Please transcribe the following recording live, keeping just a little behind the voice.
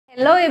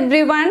Hello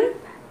everyone,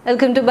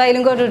 welcome to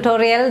Bilingual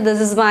Tutorial.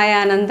 This is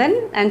Maya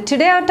Anandan and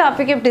today our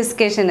topic of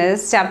discussion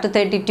is chapter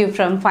 32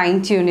 from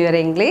Fine Tune Your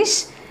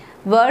English,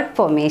 word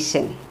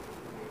formation.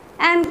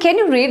 And can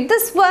you read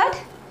this word?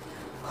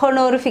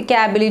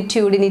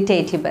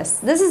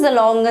 Honorificabilitudinitativus. This is the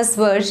longest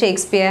word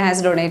Shakespeare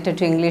has donated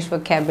to English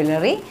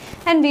vocabulary,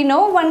 and we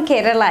know one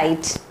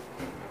Keralite.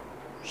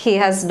 He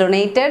has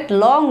donated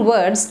long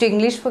words to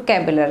English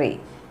vocabulary,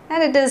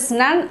 and it is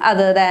none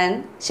other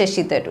than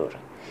Shashi Tharoor.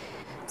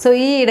 So,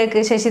 this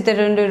is Shashi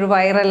Tharoor's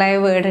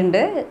viral word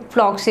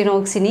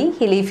floxinoxiny,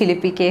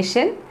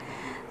 helifilification.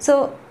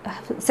 So,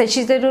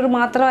 Shashi Tharoor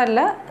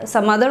matra,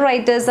 some other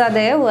writers are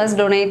there who has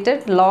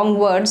donated long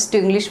words to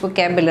English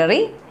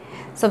vocabulary.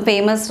 Some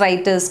famous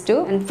writers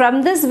too. And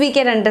from this we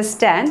can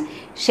understand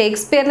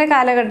Shakespeare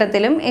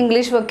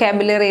English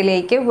vocabulary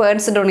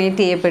words donate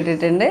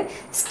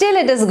still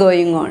it is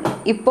going on.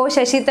 Ippo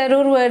Shashi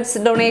Tharoor words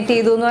donate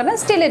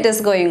still it is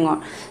going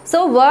on.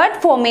 So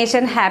word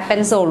formation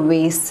happens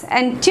always.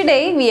 And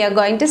today we are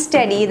going to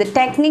study the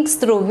techniques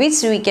through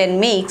which we can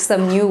make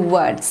some new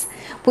words.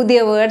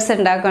 Pudhiya words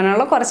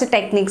undakannulla korchu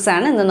techniques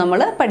aanu innu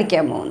nammal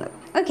padikkan povunnu.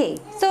 Okay.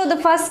 So the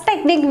first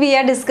technique we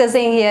are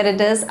discussing here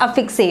it is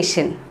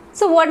affixation.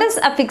 So what is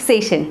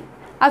affixation?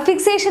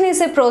 Affixation is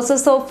a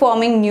process of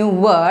forming new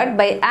word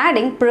by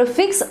adding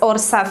prefix or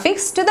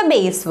suffix to the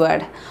base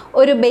word.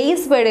 Oru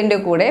base word inde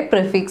kude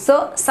prefix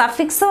or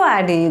suffix or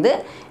add cheyidu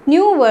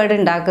new word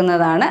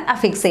undakunnathaanu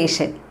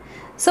affixation.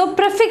 So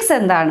prefix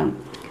endanu?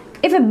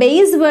 If a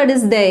base word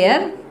is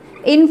there,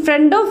 in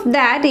front of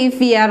that if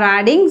we are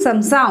adding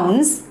some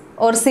sounds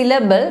or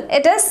syllable,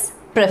 it is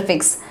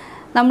prefix.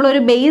 Nammal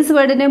oru base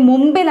word ine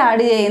mumbil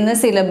add cheyunna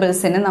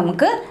syllables ine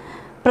namukku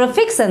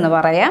prefix ennu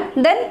parayam.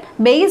 Then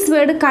base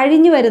word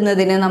kazhinju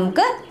varunnathine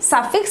namukku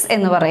suffix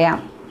ennu parayam.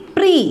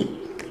 Pre,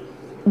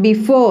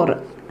 before,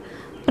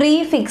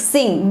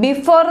 prefixing,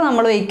 before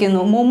nammal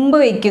vekkunnu, mumbu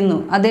vekkunnu,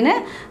 adine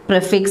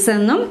prefix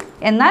ennum,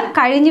 ennal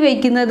kazhinju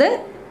vekkunnathu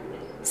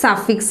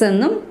suffix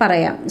ennum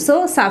parayam. So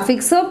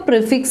suffix or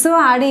prefix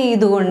add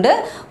cheyidukonde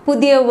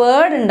pudhiya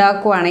word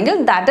undakkuvanengil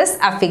that is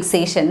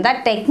affixation.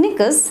 That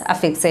technique is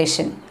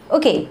affixation.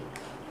 Okay.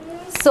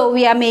 So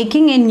we are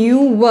making a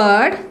new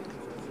word.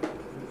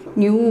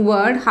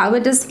 How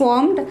it is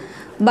formed?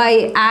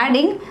 By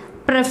adding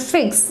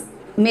prefix,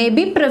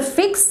 maybe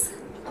prefix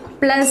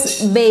plus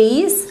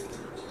base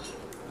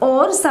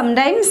or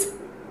sometimes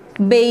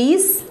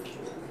base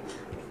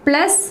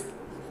plus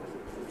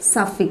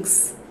suffix.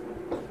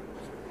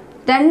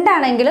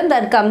 രണ്ടാണെങ്കിലും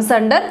that comes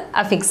under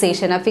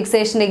affixation.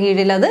 Affixation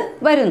കീഴിൽ അത്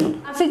വരുന്നു.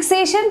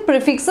 Affixation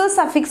prefix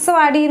suffix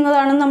add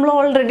ചെയ്യുന്നതാണ് നമ്മൾ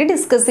already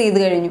discuss ചെയ്തു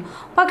കഴിഞ്ഞു.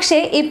 പക്ഷേ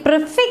ഈ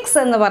prefix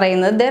എന്ന്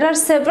പറയുന്നത് there are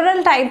several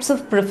types of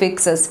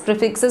prefixes.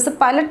 Prefixes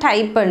പല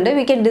ടൈപ്പ് ഉണ്ട്.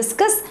 We can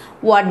discuss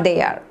what they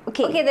are.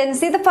 Okay, then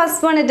see the first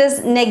one, it is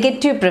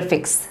negative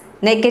prefix.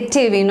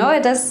 Negative, you know,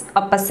 it is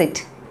opposite.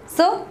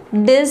 So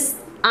dis,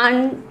 un,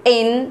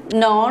 in,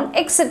 non,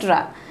 etc.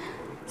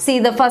 See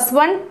the first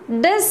one,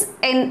 dis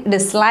in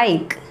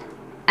dislike,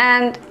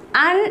 and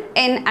un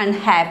in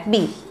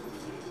unhappy,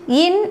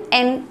 in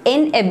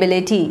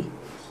inability,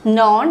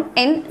 non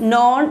in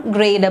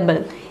non-gradable.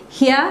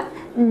 Here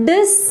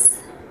dis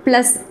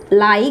plus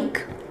like,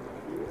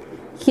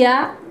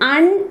 here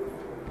un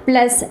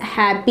plus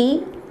happy,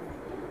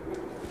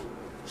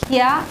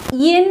 here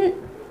in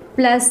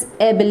plus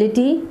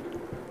ability,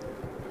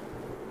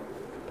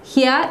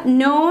 here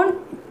non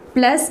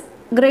plus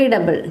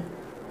gradable.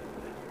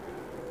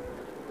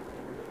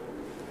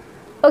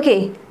 Okay,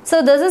 so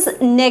this is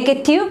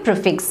negative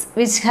prefix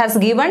which has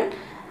given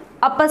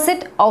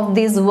opposite of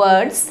these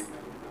words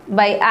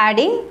by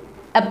adding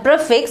a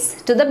prefix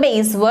to the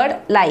base word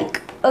like.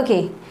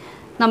 Okay,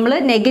 nammal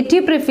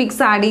negative prefix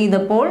add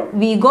cheyidappol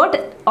we got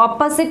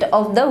opposite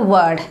of the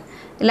word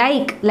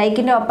like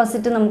inde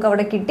opposite namukku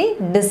avade kitti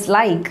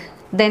dislike.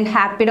 Then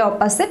happy ide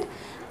opposite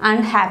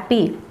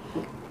unhappy,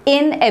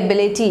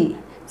 inability.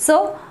 So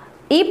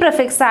E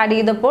prefix add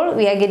cheyidappol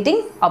we are getting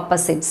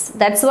opposites.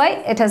 That's why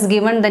it has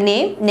given the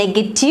name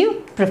negative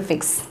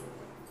prefix.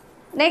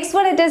 Next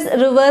one, it is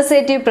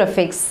reversative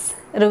prefix.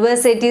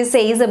 Reversative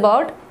says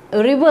about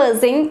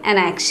reversing an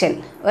action.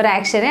 Or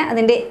action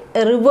adinte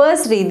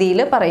reverse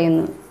reethiyil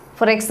parayunnu.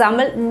 For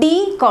example,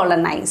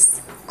 decolonize.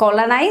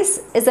 Colonize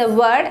is a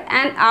word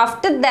and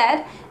after that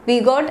we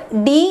got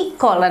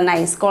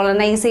decolonize.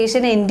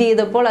 Colonization end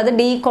cheyidappol adu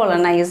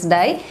decolonized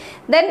ആയി.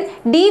 Then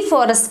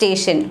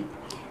deforestation.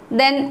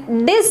 Then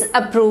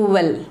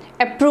disapproval,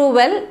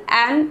 approval,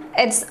 and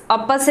its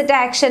opposite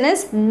action is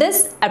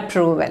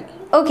disapproval.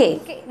 Okay,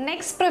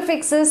 next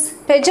prefix is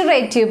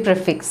pejorative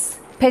prefix.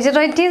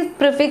 Pejorative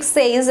prefix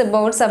says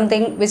about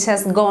something which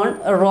has gone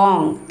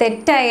wrong.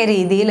 തെറ്റായ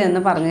രീതിയിൽ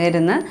എന്ന് പറഞ്ഞു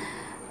തരുന്ന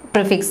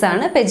prefix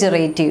ആണ്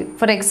pejorative.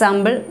 For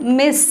example,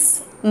 miss,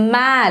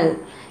 mal.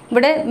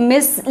 ഇവിടെ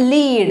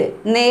mislead,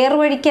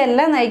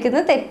 നേർവഴിക്കല്ല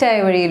നയിക്കുന്നത്, തെറ്റായ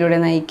വഴിയിലൂടെ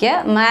നയിക്കുക.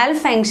 മാൽ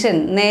ഫങ്ഷൻ,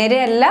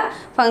 നേരെയല്ല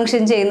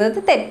ഫങ്ഷൻ ചെയ്യുന്നത്,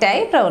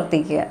 തെറ്റായി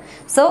പ്രവർത്തിക്കുക.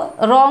 സോ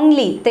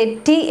റോങ്ലി,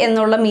 തെറ്റി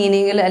എന്നുള്ള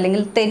മീനിങ്ങിൽ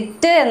അല്ലെങ്കിൽ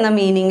തെറ്റ് എന്ന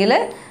മീനിങ്ങിൽ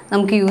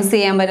നമുക്ക് യൂസ്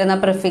ചെയ്യാൻ പറ്റുന്ന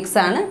പ്രിഫിക്സ്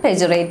ആണ്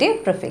പെജോറേറ്റീവ്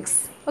prefix.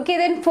 Okay,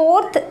 then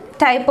fourth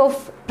type of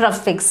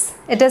prefix.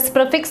 It is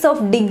prefix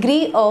of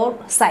degree or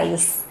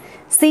size.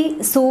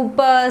 See,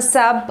 super,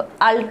 sub,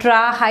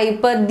 ultra,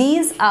 hyper,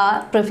 these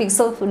are prefix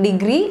of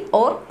degree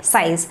or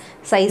size.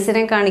 Size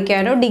ne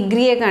kanikano,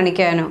 degree e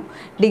kanikano.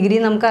 Degree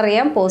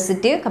namukkariyam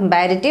positive,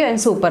 comparative and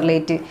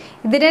superlative.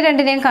 Idine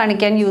rendine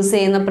kanikkan use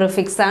cheyuna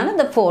prefix aanu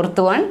the fourth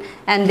one,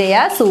 and they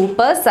are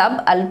super, sub,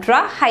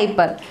 ultra,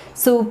 hyper.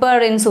 Super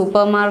in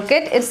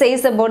supermarket, it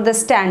says about the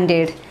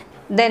standard.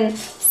 Then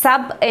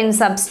sub in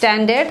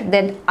substandard,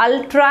 then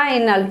ultra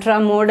in ultra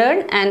modern,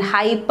 and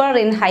hyper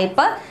in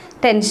hyper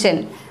tension.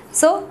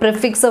 So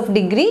prefix of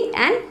degree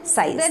and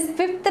size. Then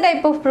fifth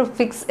type of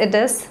prefix, it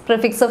is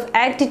prefix of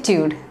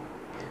attitude.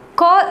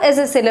 Co is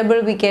a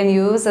syllable we can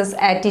use as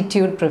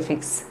attitude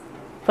prefix.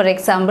 For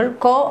example,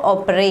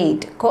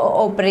 cooperate,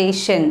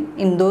 cooperation.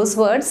 In those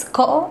words,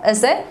 co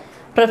is a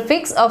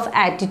prefix of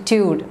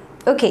attitude.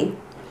 Okay.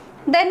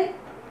 Then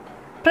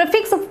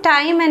prefix of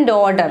time and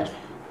order.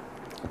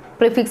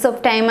 Prefix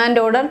of time and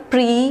order,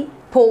 pre,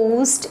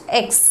 post,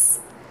 ex.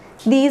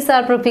 These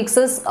are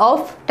prefixes of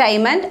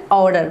time and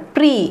order.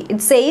 Pre,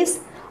 it says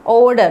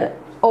order.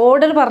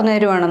 Order പറഞ്ഞു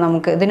തരുവാണ്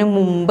നമുക്ക്. ഇതിനു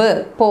മുമ്പ്,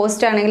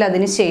 post ആണെങ്കിൽ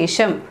അതിന്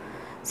ശേഷം.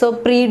 So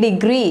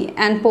pre-degree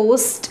and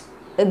post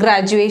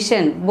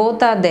graduation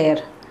both are there.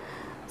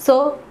 So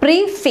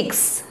prefix.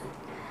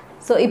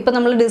 So ഇപ്പോൾ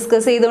നമ്മൾ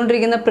discuss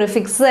ചെയ്തുകൊണ്ടിരിക്കുന്ന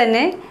പ്രിഫിക്സ്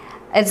തന്നെ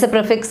it's a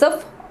prefix of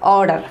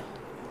order.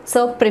 So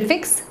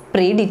prefix,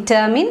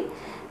 predetermine.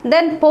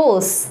 Then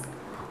post.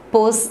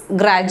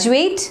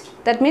 Postgraduate,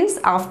 that means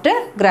after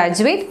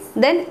graduate.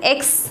 Then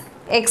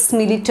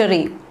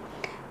ex-military.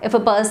 If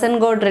a person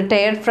got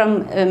retired from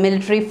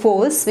military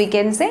force, we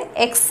can say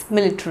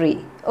ex-military.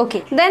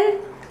 Okay. Then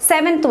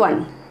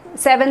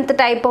seventh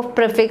type of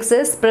prefix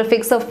is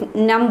prefix of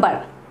number.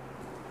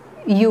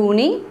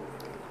 Uni,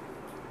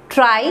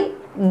 tri,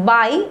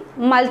 bi,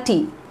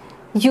 multi.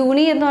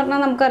 Uni എന്ന് പറഞ്ഞാൽ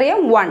നമുക്കറിയാം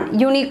one,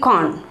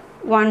 unicorn.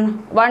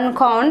 One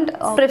count,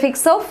 prefix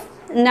of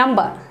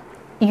number.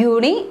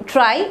 Uni,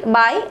 tri,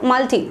 bi,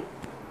 multi.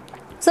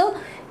 So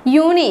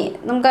uni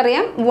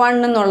നമുക്കറിയാം one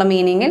എന്നുള്ള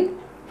മീനിങ്ങിൽ.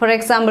 For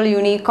example,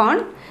 unicorn.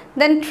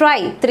 Then tri,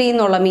 3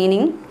 എന്നുള്ള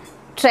meaning.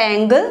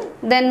 Triangle.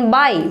 Then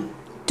bi,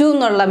 2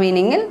 എന്നുള്ള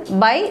മീനിങ്ങിൽ.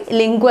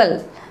 Bilingual.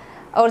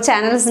 Our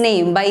channel's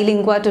name,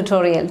 Bilingua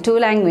Tutorial, 2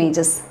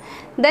 languages.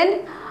 Then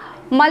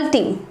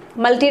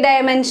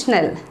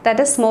multi-dimensional, that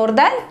is more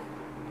than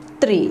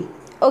 3.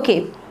 Okay.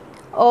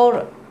 Or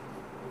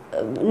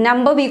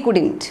number we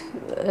couldn't.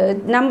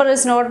 Number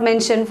is not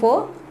mentioned for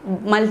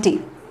multi.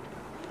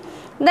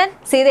 Then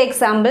see the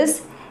examples.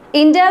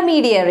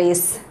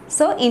 Intermediaries.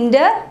 So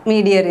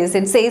intermediaries,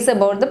 it says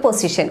about the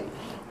position.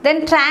 Then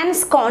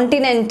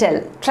transcontinental.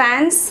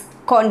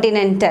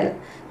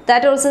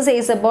 That also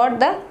says about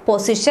the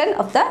position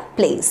of the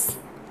place.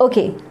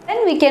 Okay. Then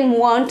we can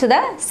move on to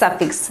the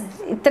suffix.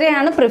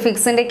 ഇത്രയാണ്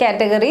പ്രിഫിക്സിൻ്റെ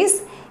categories.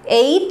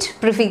 8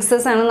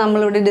 prefixes ആണ്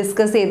നമ്മളിവിടെ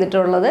discuss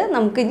ചെയ്തിട്ടുള്ളത്.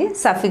 നമുക്കിനി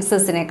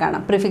സഫിക്സസിനെ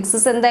കാണാം.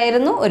 Prefixes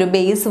എന്തായിരുന്നു? ഒരു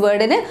base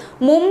വേർഡിന്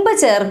മുമ്പ്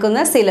ചേർക്കുന്ന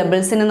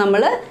സിലബിൾസിന്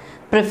നമ്മൾ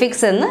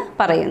പ്രിഫിക്സ് എന്ന്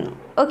പറയുന്നു.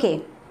 Okay.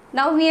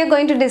 Now we are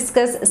going to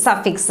discuss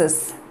suffixes.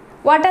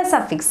 What are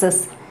suffixes?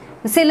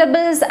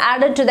 Syllables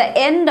added to the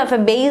end of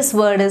a base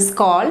word is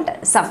called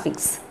suffix.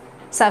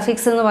 Suffix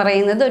എന്ന്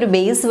പറയുന്നത് ഒരു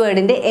ബേസ്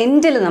വേർഡിൻ്റെ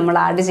എൻഡിൽ നമ്മൾ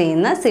ആഡ്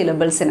ചെയ്യുന്ന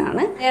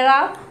സിലബിൾസിനാണ്. There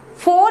are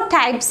 4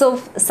 types of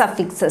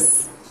suffixes.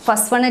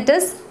 First one, it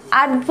is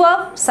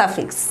adverb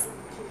suffix,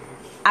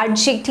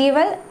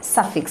 adjectival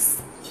suffix,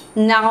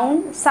 noun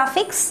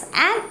suffix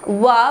and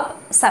verb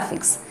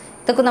suffix.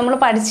 ഇതൊക്കെ നമ്മൾ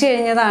പഠിച്ചു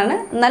കഴിഞ്ഞതാണ്.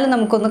 എന്നാലും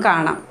നമുക്കൊന്ന്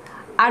കാണാം.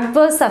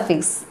 adverb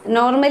suffix,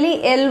 normally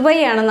ly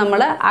ആണ്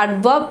നമ്മൾ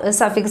adverb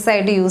suffix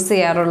ആയിട്ട് യൂസ്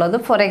ചെയ്യാറുള്ളത്.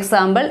 For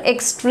example,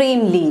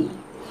 extremely.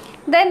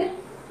 Then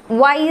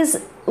wise,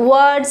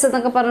 words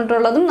എന്നൊക്കെ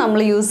പറഞ്ഞിട്ടുള്ളതും നമ്മൾ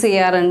യൂസ്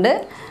ചെയ്യാറുണ്ട്.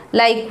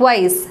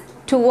 Likewise,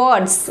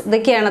 towards,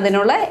 ഇതൊക്കെയാണ്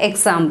അതിനുള്ള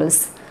examples.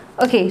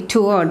 Okay,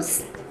 towards.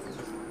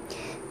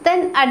 Then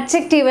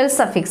adjectival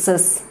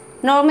suffixes.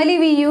 Normally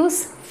we use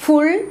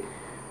full,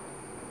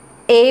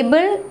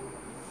 able,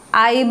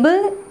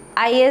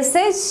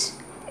 ish,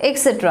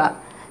 etc.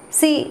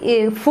 See,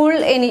 full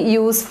in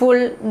useful,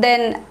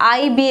 then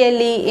ible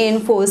in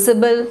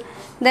forcible,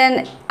 then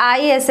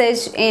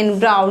ish in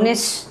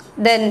brownish,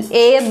 then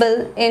able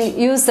in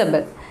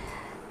usable.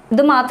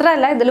 ഇത്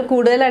മാത്രമല്ല, ഇതിൽ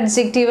കൂടുതൽ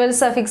adjectival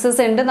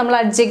suffixes ഉണ്ട്. നമ്മൾ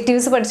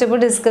adjectives പഠിച്ചപ്പോൾ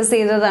discuss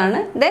ചെയ്തതാണ്.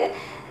 Then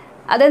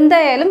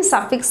അതെന്തായാലും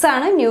suffix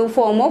ആണ്, ന്യൂ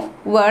ഫോം ഓഫ്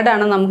വേർഡ്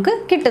ആണ് നമുക്ക്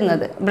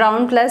കിട്ടുന്നത്.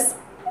 Brown plus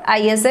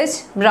ish,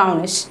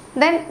 brownish.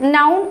 Then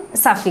noun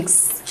suffix.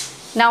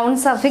 Noun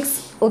suffix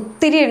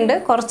ഒത്തിരി ഉണ്ട്,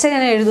 കുറച്ച്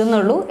ഞാൻ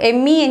എഴുതുന്നുള്ളൂ.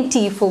 MENT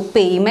for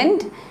payment,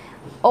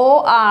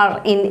 OR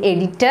in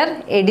editor,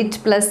 edit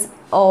plus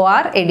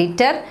OR,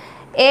 editor.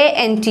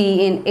 ANT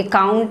in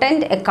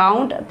accountant,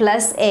 account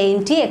plus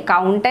ANT,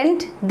 accountant.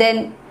 Then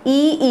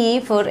EE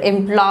for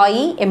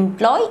employee,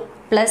 employee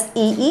plus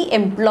EE,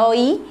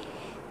 employee.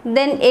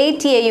 Then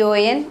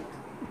ATION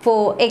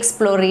for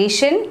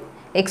exploration,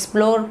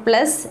 explore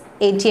plus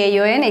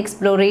ATION,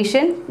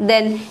 exploration.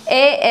 Then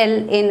AL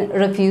in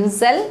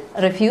refusal,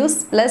 refuse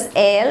plus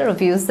AL,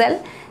 refusal.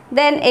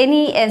 Then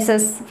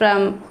NESS from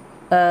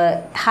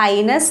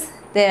highness,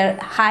 there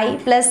high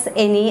plus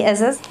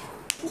NESS.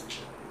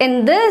 In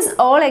this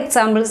all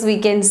examples we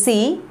can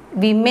see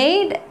we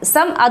made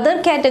some other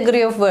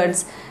category of words.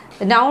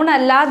 Noun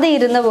allade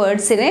irunna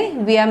words ine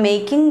we are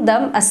making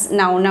them as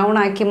noun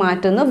aaki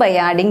maatunnu by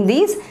adding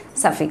these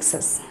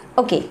suffixes.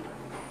 Okay,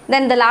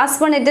 then the last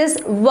one, it is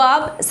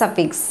verb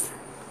suffix.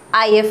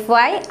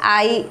 IFY,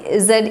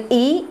 IZE,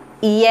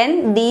 EN,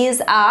 these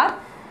are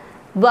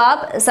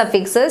verb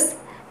suffixes.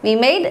 We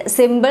made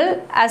symbol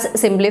as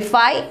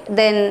simplify,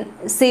 then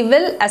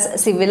civil as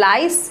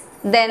civilize,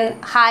 then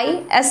high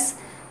as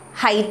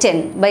heighten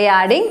by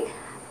adding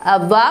a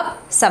verb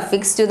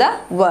suffix to the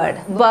word.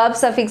 Verb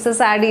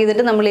suffixes add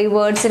ചെയ്തിട്ട് നമ്മൾ ഈ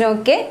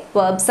വേർഡ്സിനൊക്കെ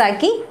verbs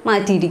ആക്കി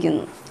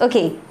മാറ്റിയിരിക്കുന്നു.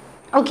 Okay.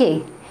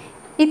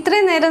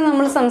 ഇത്രയും നേരം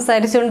നമ്മൾ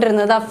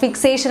സംസാരിച്ചുകൊണ്ടിരുന്നത്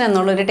അഫിക്സേഷൻ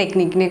എന്നുള്ളൊരു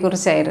ടെക്നിക്കിനെ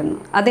കുറിച്ചായിരുന്നു.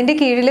 അതിൻ്റെ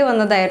കീഴിൽ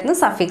വന്നതായിരുന്നു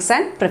suffix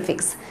and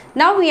prefix.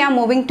 Now we are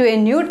moving to a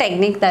new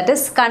technique, that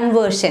is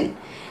conversion.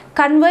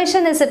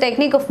 Conversion is a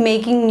technique of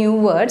making new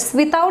words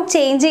without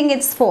changing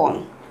its form.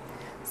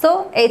 So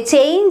a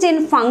change in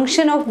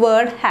function of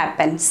word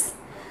happens.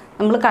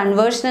 നമ്മൾ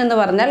conversion എന്ന്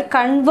പറഞ്ഞാൽ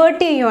convert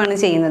ചെയ്യുകയാണ്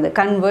ചെയ്യുന്നത്.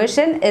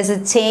 Conversion is A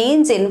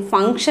change in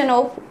function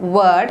of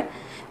word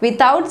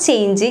without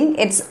changing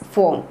it's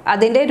form.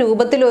 അതിൻ്റെ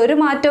രൂപത്തിൽ ഒരു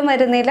മാറ്റവും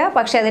വരുന്നില്ല,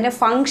 പക്ഷെ അതിൻ്റെ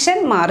ഫങ്ഷൻ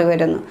മാറി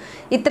വരുന്നു.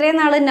 ഇത്രയും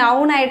നാൾ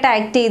നൗണായിട്ട്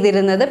ആക്ട്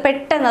ചെയ്തിരുന്നത്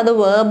പെട്ടെന്ന് അത്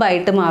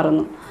വേർബായിട്ട്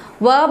മാറുന്നു.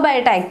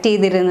 വേർബായിട്ട് ആക്ട്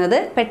ചെയ്തിരുന്നത്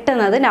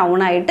പെട്ടെന്ന് അത്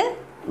നൗണായിട്ട്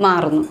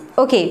മാറുന്നു.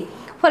 ഓക്കെ,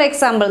 ഫോർ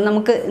എക്സാമ്പിൾ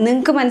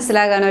നിങ്ങൾക്ക്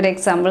മനസ്സിലാകാൻ ഒരു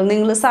എക്സാമ്പിൾ,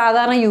 നിങ്ങൾ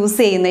സാധാരണ യൂസ്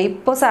ചെയ്യുന്ന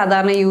ഇപ്പോൾ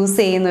സാധാരണ യൂസ്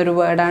ചെയ്യുന്ന ഒരു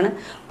വേർഡാണ്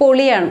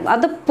പൊളിയാണ്.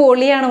 അത്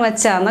പൊളിയാണ്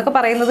മച്ചാ എന്നൊക്കെ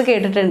പറയുന്നത്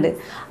കേട്ടിട്ടുണ്ട്.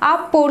 ആ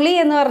പൊളി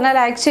എന്ന് പറഞ്ഞാൽ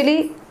ആക്ച്വലി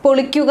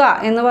പൊളിക്കുക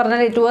എന്ന്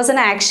പറഞ്ഞാൽ ഇറ്റ് വാസ്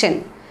എൻ ആക്ഷൻ.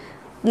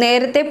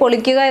 നേരത്തെ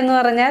പൊളിക്കുക എന്ന്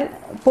പറഞ്ഞാൽ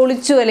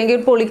പൊളിച്ചു അല്ലെങ്കിൽ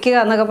പൊളിക്കുക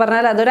എന്നൊക്കെ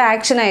പറഞ്ഞാൽ അതൊരു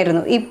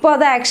ആക്ഷനായിരുന്നു. ഇപ്പോൾ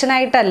അത്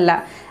ആക്ഷനായിട്ടല്ല,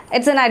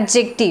 ഇറ്റ്സ് എൻ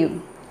അഡ്ജക്റ്റീവ്,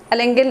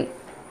 അല്ലെങ്കിൽ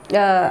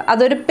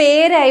അതൊരു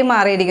പേരായി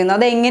മാറിയിരിക്കുന്നു.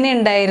 അതെങ്ങനെ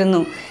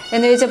ഉണ്ടായിരുന്നു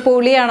എന്ന് ചോദിച്ചാൽ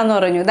പൊളിയാണെന്ന്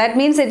പറഞ്ഞു. That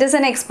means it is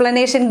N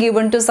explanation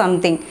given to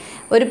something.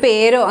 ഒരു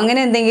പേരോ അങ്ങനെ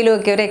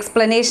എന്തെങ്കിലുമൊക്കെ ഒരു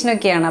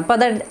എക്സ്പ്ലനേഷനൊക്കെയാണ്. അപ്പോൾ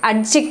അത്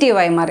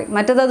അഡ്ജക്റ്റീവായി മാറി.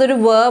 മറ്റേത് അതൊരു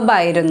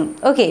വേർബായിരുന്നു.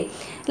 ഓക്കെ,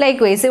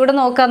 ലൈക്ക് വൈസ് ഇവിടെ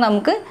നോക്കാം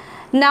നമുക്ക്.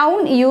 Noun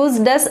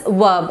used as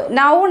verb.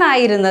 Noun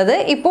ആയിരുന്നത്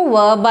ഇപ്പോൾ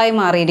വേർബായി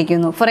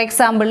മാറിയിരിക്കുന്നു. For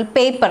example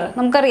paper.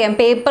 നമുക്കറിയാം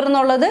പേപ്പർ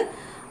എന്നുള്ളത്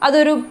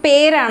അതൊരു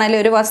പേരാണല്ലേ,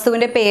 ഒരു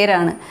വസ്തുവിൻ്റെ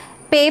പേരാണ്.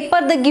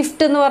 പേപ്പർ ദ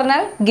ഗിഫ്റ്റ് എന്ന്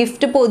പറഞ്ഞാൽ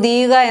ഗിഫ്റ്റ്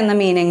പൊതിയുക എന്ന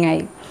മീനിങ്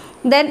ആയി.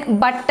 Then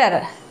butter.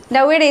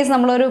 നൗ ഡേയ്സ്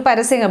നമ്മളൊരു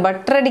പരസ്യം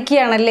ബട്ടർ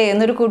അടിക്കുകയാണല്ലേ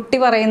എന്നൊരു കുട്ടി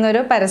പറയുന്ന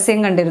ഒരു പരസ്യം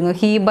കണ്ടിരുന്നു.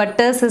 He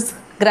ബട്ടേഴ്സ് his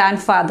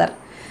grand father.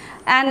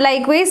 And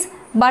like vice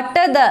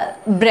butter the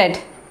bread,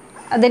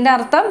 അതിൻ്റെ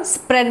അർത്ഥം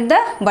സ്പ്രെഡ് ദ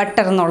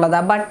ബട്ടർ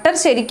എന്നുള്ളതാണ്. ബട്ടർ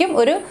ശരിക്കും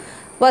ഒരു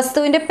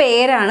വസ്തുവിൻ്റെ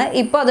പേരാണ്,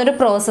 ഇപ്പോൾ അതൊരു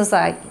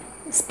പ്രോസസ്സായി,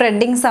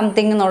 സ്പ്രെഡിങ്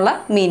സംതിങ് എന്നുള്ള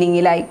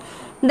മീനിങ്ങിലായി.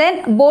 ദെൻ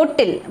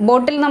ബോട്ടിൽ.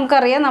 ബോട്ടിൽ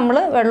നമുക്കറിയാം നമ്മൾ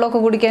വെള്ളമൊക്കെ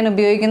കുടിക്കാൻ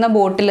ഉപയോഗിക്കുന്ന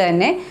ബോട്ടിൽ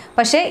തന്നെ,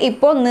 പക്ഷേ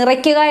ഇപ്പോൾ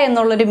നിറയ്ക്കുക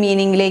എന്നുള്ളൊരു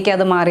മീനിങ്ങിലേക്ക്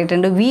അത്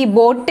മാറിയിട്ടുണ്ട്. V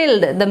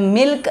bottled the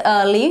milk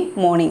early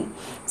morning.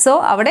 So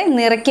അവിടെ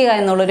നിറയ്ക്കുക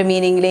എന്നുള്ളൊരു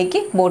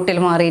മീനിങ്ങിലേക്ക് ബോട്ടിൽ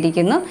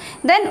മാറിയിരിക്കുന്നു.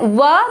 Then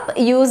verb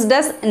used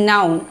as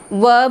noun.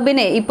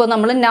 വേർബിനെ ഇപ്പോൾ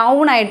നമ്മൾ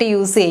നൗണായിട്ട്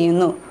യൂസ്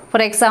ചെയ്യുന്നു.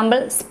 For example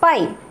spy.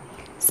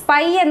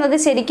 സ്പൈ എന്നത്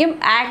ശരിക്കും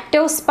ആക്ട്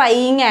ഓഫ്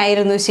സ്പൈയിങ്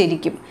ആയിരുന്നു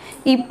ശരിക്കും.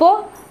 ഇപ്പോൾ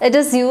it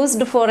is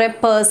used for A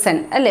person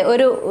അല്ലേ,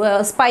 ഒരു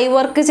സ്പൈ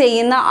വർക്ക്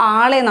ചെയ്യുന്ന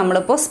ആളെ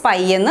നമ്മളിപ്പോൾ സ്പൈ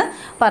എന്ന്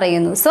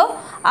പറയുന്നു. സോ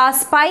ആ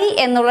സ്പൈ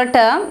എന്നുള്ള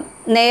ടേം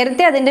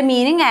നേരത്തെ അതിൻ്റെ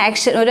മീനിങ്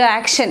ആക്ഷൻ, ഒരു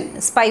ആക്ഷൻ,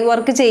 സ്പൈ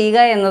വർക്ക്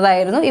ചെയ്യുക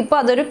എന്നതായിരുന്നു. ഇപ്പോൾ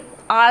അതൊരു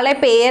ആളെ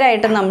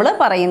പേരായിട്ട് നമ്മൾ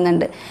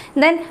പറയുന്നുണ്ട്.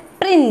 Then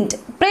print.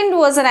 Print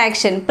was an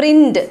action.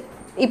 Print,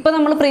 ഇപ്പോൾ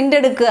നമ്മൾ പ്രിൻ്റ്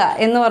എടുക്കുക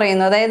എന്ന്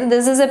പറയുന്നു, അതായത്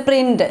this is A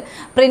print.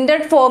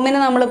 Printed ഫോമിന്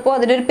നമ്മളിപ്പോൾ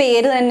അതിനൊരു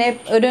പേര് തന്നെ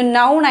ഒരു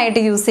നൗൺ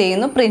ആയിട്ട് യൂസ്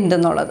ചെയ്യുന്നു, പ്രിൻ്റ്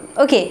എന്നുള്ളത്.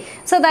 Okay,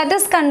 so that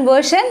is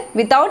conversion.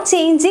 Without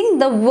changing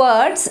the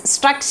words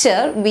structure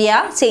V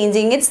R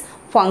changing it's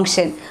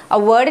function.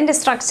 ആ വേർഡിൻ്റെ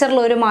സ്ട്രക്ചറിൽ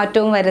ഒരു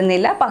മാറ്റവും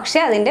വരുന്നില്ല, പക്ഷേ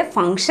അതിൻ്റെ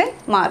ഫങ്ഷൻ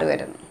മാറി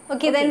വരുന്നു.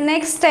 Okay, then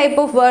next type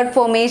of word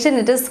formation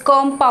it is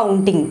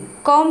compounding.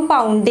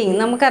 Compounding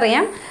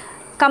നമുക്കറിയാം,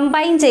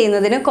 കമ്പൈൻ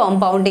ചെയ്യുന്നതിന്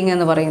കോമ്പൗണ്ടിങ്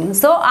എന്ന് പറയുന്നു.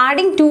 So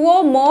adding 2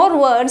 or more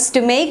words to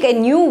make a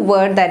new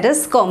word, that is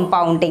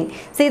compounding.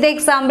 See the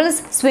examples: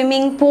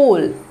 swimming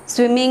pool,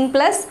 swimming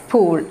plus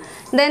pool.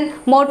 Then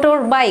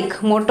motorbike,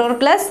 motor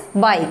plus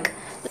bike.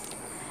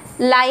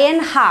 Lion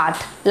heart,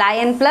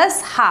 lion plus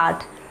heart.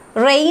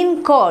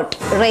 Raincoat,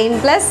 rain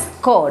plus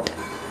coat.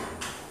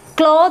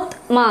 Cloth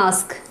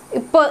mask.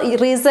 ഇപ്പോൾ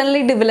recently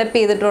develop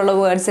ചെയ്തിട്ടുള്ള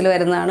വേർഡ്സിൽ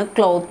വരുന്നതാണ്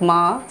cloth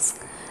mask,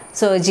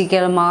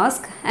 surgical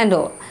mask and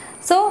all.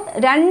 So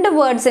രണ്ട്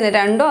വേർഡ്സിനെ,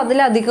 രണ്ടോ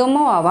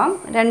അതിലധികമോ ആവാം,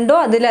 രണ്ടോ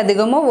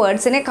അതിലധികമോ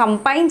വേർഡ്സിനെ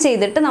combine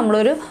ചെയ്തിട്ട്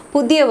നമ്മളൊരു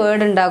പുതിയ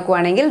വേർഡ്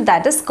ഉണ്ടാക്കുകയാണെങ്കിൽ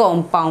that is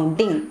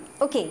compounding.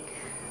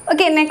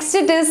 Okay, next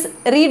it is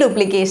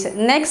റീഡ്യൂപ്ലിക്കേഷൻ.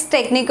 Next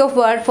technique of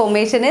word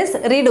formation is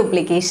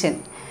റീഡ്യൂപ്ലിക്കേഷൻ.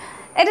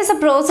 It is A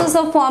process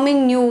of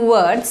forming new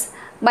words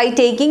by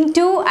taking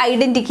 2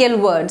 identical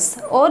words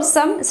or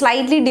some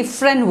slightly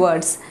different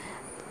words.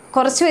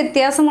 കുറച്ച്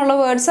വ്യത്യാസമുള്ള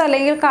വേർഡ്സോ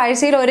അല്ലെങ്കിൽ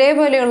കാഴ്ചയിൽ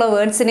ഒരേപോലെയുള്ള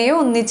വേർഡ്സിനെയോ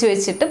ഒന്നിച്ച്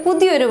വെച്ചിട്ട്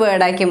പുതിയൊരു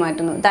വേർഡാക്കി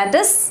മാറ്റുന്നു. That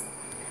is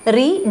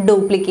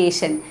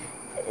റീഡ്യൂപ്ലിക്കേഷൻ.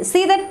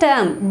 see the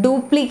term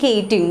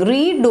duplicating,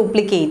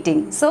 reduplicating.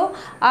 So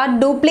ആ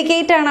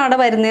duplicate ആണ് അവിടെ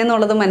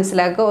വരുന്നതെന്നുള്ളത്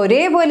മനസ്സിലാക്കുക.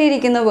 ഒരേപോലെ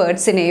ഇരിക്കുന്ന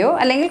വേർഡ്സിനെയോ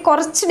അല്ലെങ്കിൽ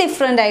കുറച്ച്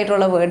ഡിഫറെൻ്റ്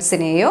ആയിട്ടുള്ള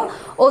വേർഡ്സിനെയോ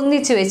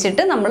ഒന്നിച്ച്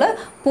വെച്ചിട്ട് നമ്മൾ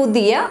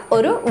പുതിയ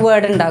ഒരു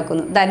വേർഡ്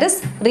ഉണ്ടാക്കുന്നു. That is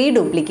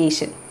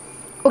റീഡ്യൂപ്ലിക്കേഷൻ.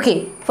 Okay,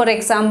 for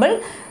example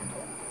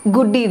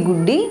Gudi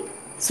Gudi,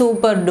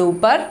 super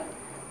duper,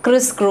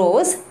 Chris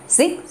cross,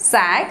 സിക്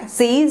zag,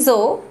 seesaw,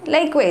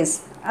 ലൈക്ക്വൈസ്.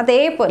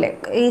 അതേപോലെ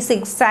ഈ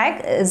സിക്സ്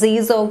സാഗ്,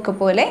 സീസോ ഒക്കെ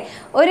പോലെ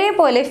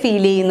ഒരേപോലെ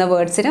ഫീൽ ചെയ്യുന്ന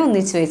വേർഡ്സിനെ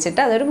ഒന്നിച്ച്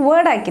വെച്ചിട്ട് അതൊരു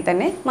വേർഡാക്കി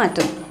തന്നെ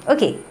മാറ്റുന്നു.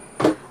 Okay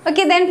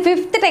okay then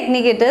fifth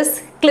technique it is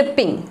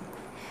clipping.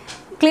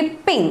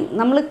 Clipping,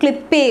 നമ്മൾ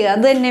ക്ലിപ്പ് ചെയ്യുക,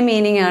 അത് തന്നെ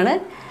മീനിങ് ആണ്.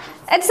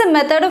 It's A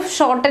method of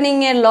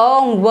shortening A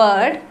long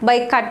word by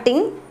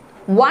cutting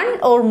one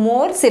or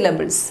more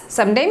syllables.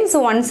 Sometimes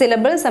one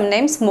syllable,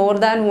 sometimes more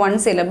than one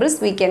syllables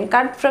we can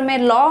cut from a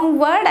long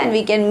word and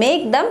we can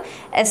make them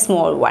a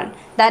small one.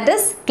 That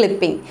is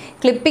clipping.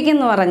 Clipping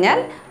എന്ന് പറഞ്ഞാൽ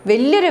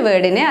വലിയൊരു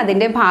വേർഡിനെ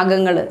അതിൻ്റെ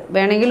ഭാഗങ്ങൾ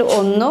വേണമെങ്കിൽ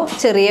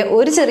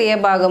ഒരു ചെറിയ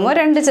ഭാഗമോ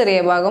രണ്ട് ചെറിയ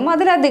ഭാഗമോ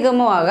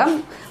അതിലധികമോ ആകാം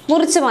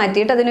മുറിച്ച്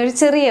മാറ്റിയിട്ട് അതിനൊരു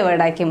ചെറിയ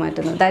വേർഡാക്കി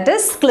മാറ്റുന്നു. That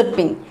is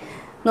clipping.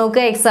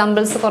 നോക്കുക,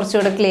 എക്സാമ്പിൾസ്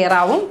കുറച്ചുകൂടെ ക്ലിയർ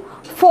ആവും.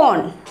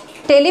 ഫോൺ,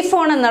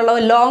 ടെലിഫോൺ എന്നുള്ള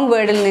ലോങ്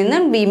വേർഡിൽ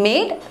നിന്നും V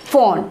made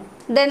phone.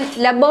 Then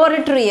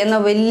laboratory എന്ന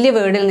വലിയ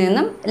വേർഡിൽ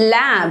നിന്നും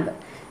lab.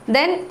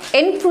 Then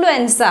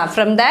influenza,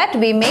 from that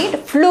we made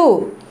flu.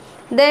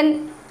 Then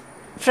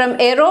from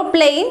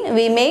aeroplane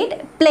V made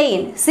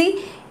plain. C,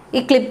 ഈ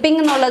ക്ലിപ്പിംഗ്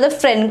എന്നുള്ളത്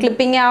ഫ്രണ്ട്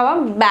ക്ലിപ്പിംഗ്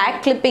ആവാം, ബാക്ക്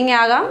ക്ലിപ്പിംഗ്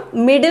ആകാം,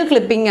 മിഡിൽ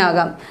ക്ലിപ്പിംഗ്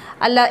ആകാം,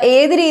 അല്ല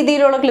ഏത്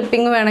രീതിയിലുള്ള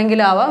ക്ലിപ്പിംഗ്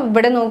വേണമെങ്കിലും ആവാം.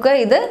 ഇവിടെ നോക്കുക,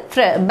 ഇത്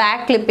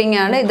ബാക്ക് ക്ലിപ്പിംഗ്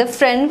ആണ്, ഇത്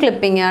ഫ്രണ്ട്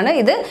ക്ലിപ്പിംഗ് ആണ്,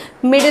 ഇത്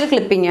മിഡിൽ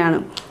ക്ലിപ്പിംഗ് ആണ്.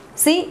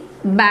 C,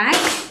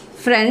 back,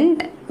 front,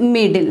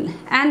 middle,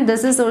 and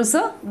this is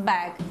also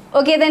back.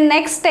 Okay, the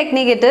next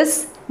technique it is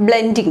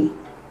blending.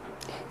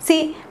 See,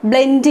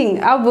 blending,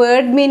 ആ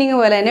വേർഡ് മീനിങ്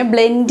പോലെ തന്നെ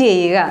ബ്ലെൻഡ്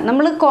ചെയ്യുക.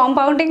 നമ്മൾ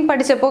കോമ്പൗണ്ടിങ്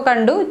പഠിച്ചപ്പോൾ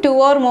കണ്ടു 2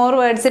 or more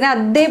വേർഡ്സിനെ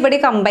അതേപടി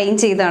കമ്പൈൻ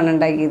ചെയ്താണ്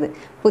ഉണ്ടാക്കിയത്,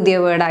 പുതിയ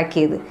വേർഡ്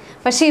ആക്കിയത്.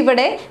 പക്ഷേ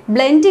ഇവിടെ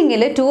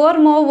ബ്ലെൻഡിങ്ങിൽ 2 or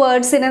more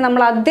വേർഡ്സിനെ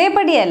നമ്മൾ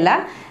അതേപടിയല്ല,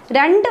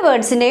 രണ്ട്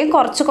വേർഡ്സിൻ്റെയും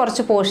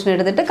കുറച്ച് പോർഷൻ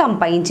എടുത്തിട്ട്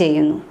കമ്പൈൻ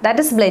ചെയ്യുന്നു.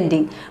 That is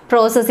blending.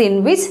 Process in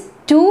which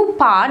 2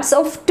 parts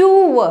of 2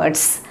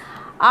 words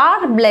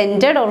are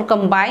blended or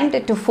combined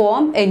to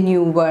form a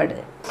new word.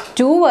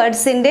 2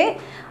 വേർഡ്സിൻ്റെ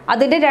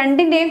അതിൻ്റെ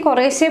രണ്ടിൻ്റെയും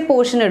കുറേശ്ശെ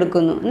പോർഷൻ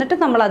എടുക്കുന്നു, എന്നിട്ട്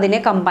നമ്മൾ അതിനെ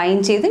കമ്പൈൻ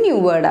ചെയ്ത് ന്യൂ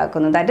വേർഡ്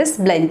ആക്കുന്നു. That is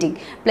blending.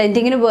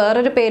 ബ്ലെൻഡിങ്ങിന്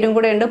വേറൊരു പേരും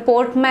കൂടെ ഉണ്ട്,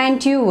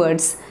 പോർട്ട്മാൻറ്റ്യൂ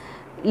വേർഡ്സ്.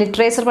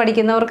 ലിറ്ററേച്ചർ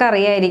പഠിക്കുന്നവർക്ക്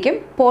അറിയായിരിക്കും.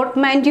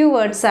 പോർട്ട്മാൻറ്റ്യൂ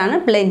വേർഡ്സ് ആണ്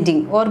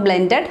blending or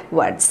blended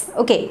words.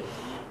 Okay,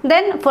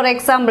 then four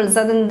examples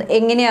അത്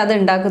എങ്ങനെയാണ് അത്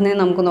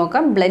ഉണ്ടാക്കുന്നതെന്ന് നമുക്ക്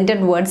നോക്കാം.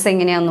 ബ്ലെൻഡഡ് വേർഡ്സ്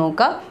എങ്ങനെയാണെന്ന്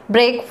നോക്കാം.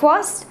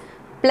 Breakfast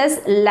plus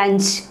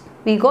lunch,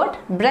 we got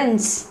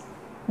brunch.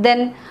 Then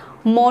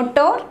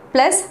motor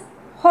plus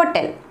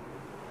hotel,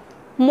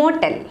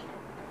 motel.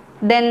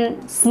 Then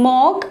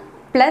smoke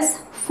plus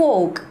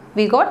fog,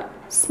 we got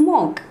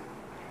smoke.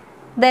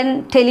 Then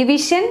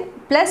television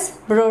plus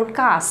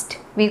broadcast,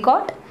 we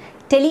got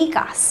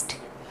telecast.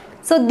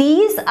 So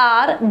these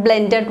are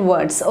blended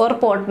words or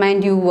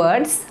portmanteau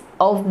words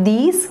of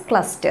these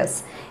clusters.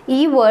 ഈ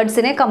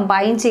വേർഡ്സിനെ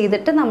combine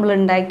ചെയ്തിട്ട് നമ്മൾ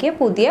ഉണ്ടാക്കിയ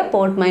പുതിയ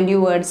പോർട്ട്മാൻറ്റ്യൂ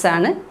words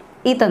ആണ്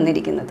ഈ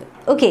തന്നിരിക്കുന്നത്.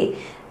 Okay,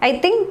 I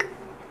think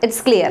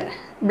it's clear.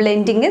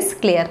 Blending is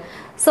clear.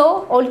 So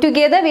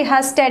altogether we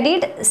have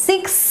studied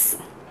 6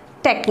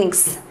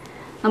 techniques.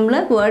 നമ്മൾ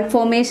word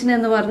formation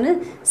എന്ന് പറഞ്ഞ്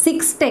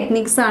 6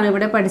 ടെക്നിക്സ് ആണ്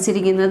ഇവിടെ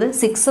പഠിച്ചിരിക്കുന്നത്.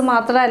 6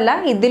 മാത്രമല്ല,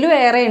 ഇതിലും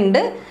ഏറെ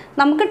ഉണ്ട്.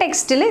 നമുക്ക്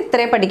ടെക്സ്റ്റിൽ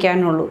ഇത്രേ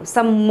പഠിക്കാനുള്ളൂ.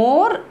 Some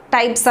more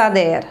types are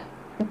there.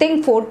 I think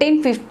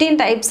 14-15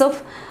 types of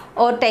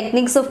or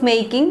techniques of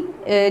making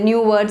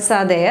new words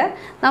are there.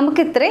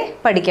 നമുക്ക് ഇത്രേ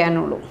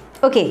പഠിക്കാനുള്ളൂ.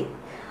 Okay,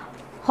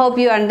 hope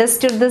you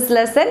understood this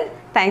lesson.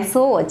 Thanks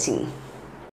for watching.